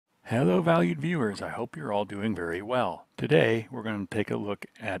Hello valued viewers, I hope you're all doing very well. Today we're going to take a look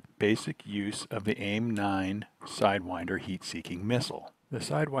at basic use of the AIM-9 Sidewinder heat-seeking missile. The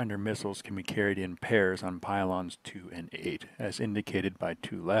Sidewinder missiles can be carried in pairs on pylons 2 and 8, as indicated by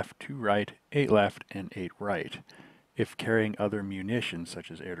 2 left, 2 right, 8 left, and 8 right. If carrying other munitions such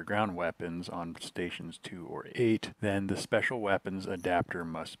as air-to-ground weapons on stations 2 or 8, then the special weapons adapter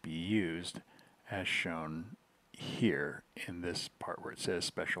must be used, as shown here in this part where it says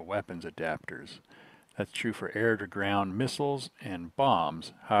special weapons adapters. That's true for air-to-ground missiles and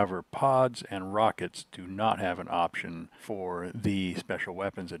bombs. However, pods and rockets do not have an option for the special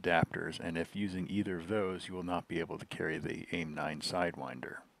weapons adapters, and if using either of those, you will not be able to carry the AIM-9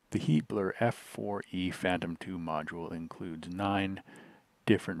 Sidewinder. The Heatblur F-4E Phantom II module includes 9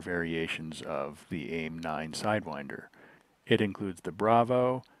 different variations of the AIM-9 Sidewinder. It includes the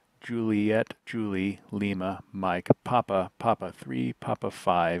Bravo, Juliet, Julie, Lima, Mike, Papa, Papa 3, Papa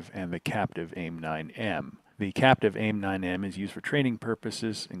 5, and the captive AIM-9M. The captive AIM-9M is used for training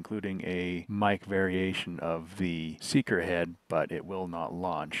purposes, including a Mike variation of the seeker head, but it will not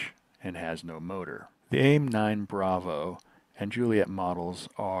launch and has no motor. The AIM-9 Bravo and Juliet models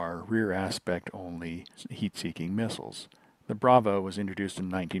are rear aspect only heat-seeking missiles. The Bravo was introduced in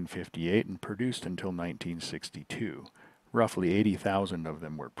 1958 and produced until 1962. Roughly 80,000 of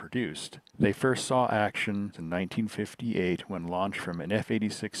them were produced. They first saw action in 1958 when launched from an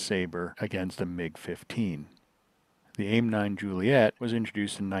F-86 Sabre against a MiG-15. The AIM-9 Juliet was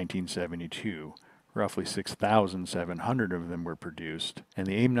introduced in 1972. Roughly 6,700 of them were produced, and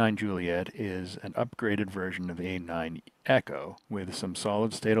the AIM-9 Juliet is an upgraded version of the AIM-9 Echo with some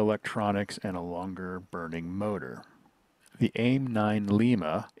solid-state electronics and a longer burning motor. The AIM-9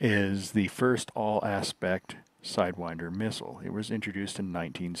 Lima is the first all-aspect Sidewinder missile. It was introduced in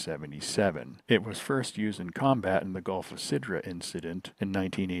 1977. It was first used in combat in the Gulf of Sidra incident in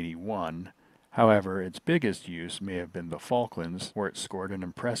 1981. However, its biggest use may have been the Falklands, where it scored an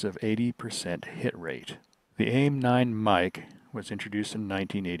impressive 80% hit rate. The AIM-9 Mike was introduced in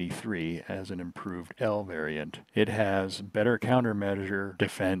 1983 as an improved L variant. It has better countermeasure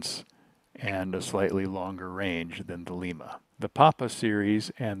defense and a slightly longer range than the Lima. The Papa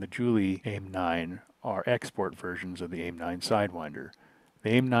series and the Julie AIM-9 are export versions of the AIM-9 Sidewinder.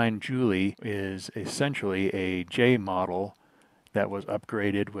 The AIM-9 Julie is essentially a J model that was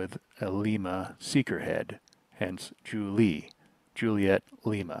upgraded with a Lima seeker head, hence Julie, Juliet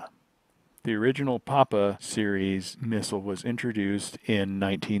Lima. The original Papa series missile was introduced in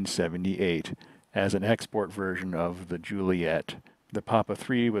 1978 as an export version of the Juliet. The Papa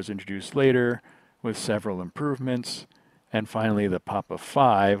 3 was introduced later with several improvements, and finally the Papa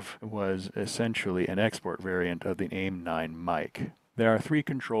 5 was essentially an export variant of the AIM-9 Mike. There are 3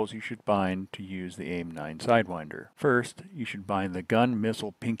 controls you should bind to use the AIM-9 Sidewinder. First, you should bind the gun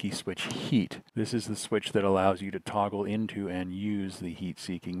missile pinky switch heat. This is the switch that allows you to toggle into and use the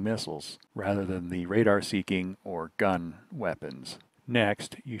heat-seeking missiles, rather than the radar-seeking or gun weapons.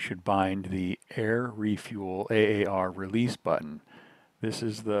 Next, you should bind the air refuel AAR release button. This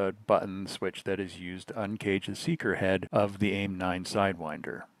is the button switch that is used to uncage the seeker head of the AIM-9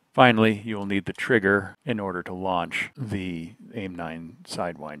 Sidewinder. Finally, you will need the trigger in order to launch the AIM-9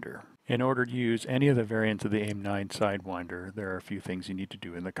 Sidewinder. In order to use any of the variants of the AIM-9 Sidewinder, there are a few things you need to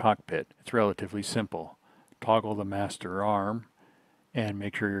do in the cockpit. It's relatively simple. Toggle the master arm and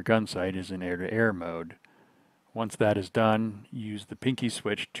make sure your gun sight is in air-to-air mode. Once that is done, use the pinky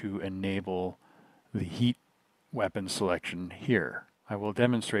switch to enable the heat weapon selection here. I will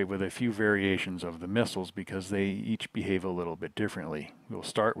demonstrate with a few variations of the missiles because they each behave a little bit differently. We'll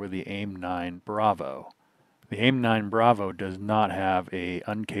start with the AIM-9 Bravo. The AIM-9 Bravo does not have a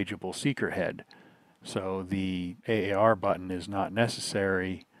uncageable seeker head, so the AAR button is not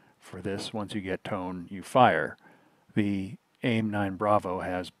necessary for this. Once you get tone, you fire. The AIM-9 Bravo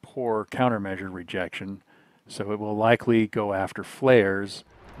has poor countermeasure rejection, so it will likely go after flares.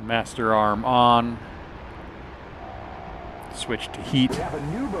 Master arm on. Switch to heat.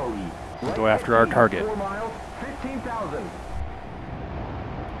 We'll go after our target. 4 miles, 15,000.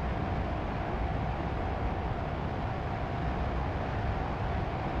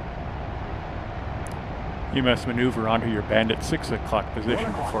 You must maneuver onto your bandit 6 o'clock position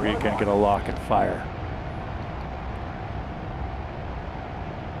before you can get a lock and fire.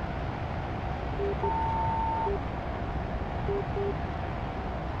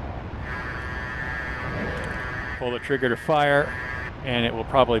 Pull the trigger to fire, and it will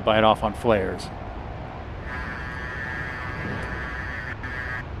probably bite off on flares.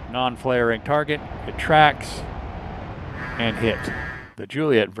 Non-flaring target, it tracks and hit. The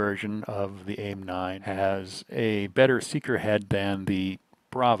Juliet version of the AIM-9 has a better seeker head than the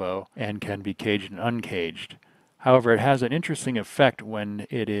Bravo and can be caged and uncaged. However, it has an interesting effect when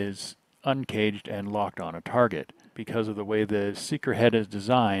it is uncaged and locked on a target. Because of the way the seeker head is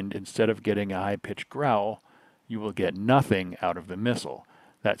designed, instead of getting a high-pitched growl, you will get nothing out of the missile.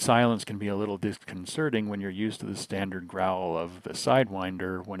 That silence can be a little disconcerting when you're used to the standard growl of the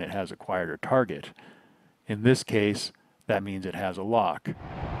Sidewinder when it has acquired a target. In this case, that means it has a lock.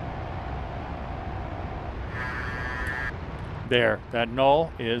 There, that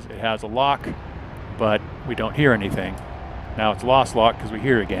null is it has a lock, but we don't hear anything. Now it's lost lock because we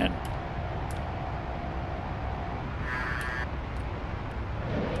hear it again.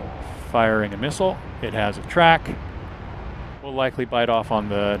 Firing a missile, it has a track. Will likely bite off on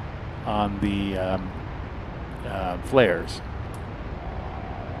the flares.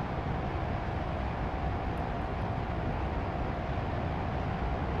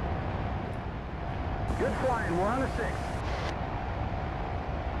 Good flying, we're on a 6.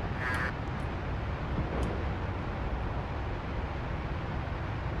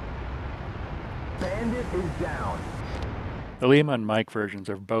 Bandit is down. The Lima and Mike versions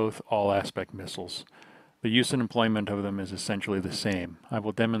are both all-aspect missiles. The use and employment of them is essentially the same. I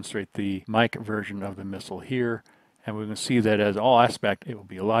will demonstrate the Mike version of the missile here, and we can see that as all-aspect, it will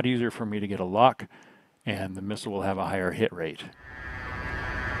be a lot easier for me to get a lock, and the missile will have a higher hit rate.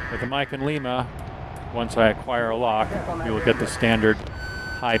 With the Mike and Lima, once I acquire a lock, we will get the standard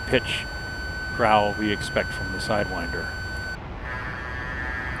high-pitch growl we expect from the Sidewinder.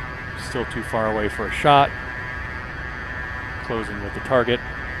 Still too far away for a shot. Closing with the target.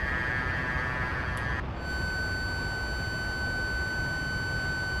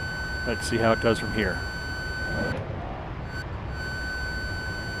 Let's see how it does from here.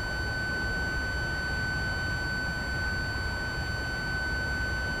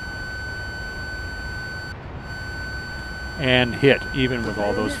 And hit, even with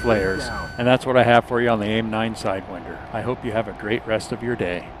all those flares. And that's what I have for you on the AIM-9 Sidewinder. I hope you have a great rest of your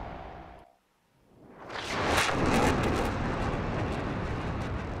day.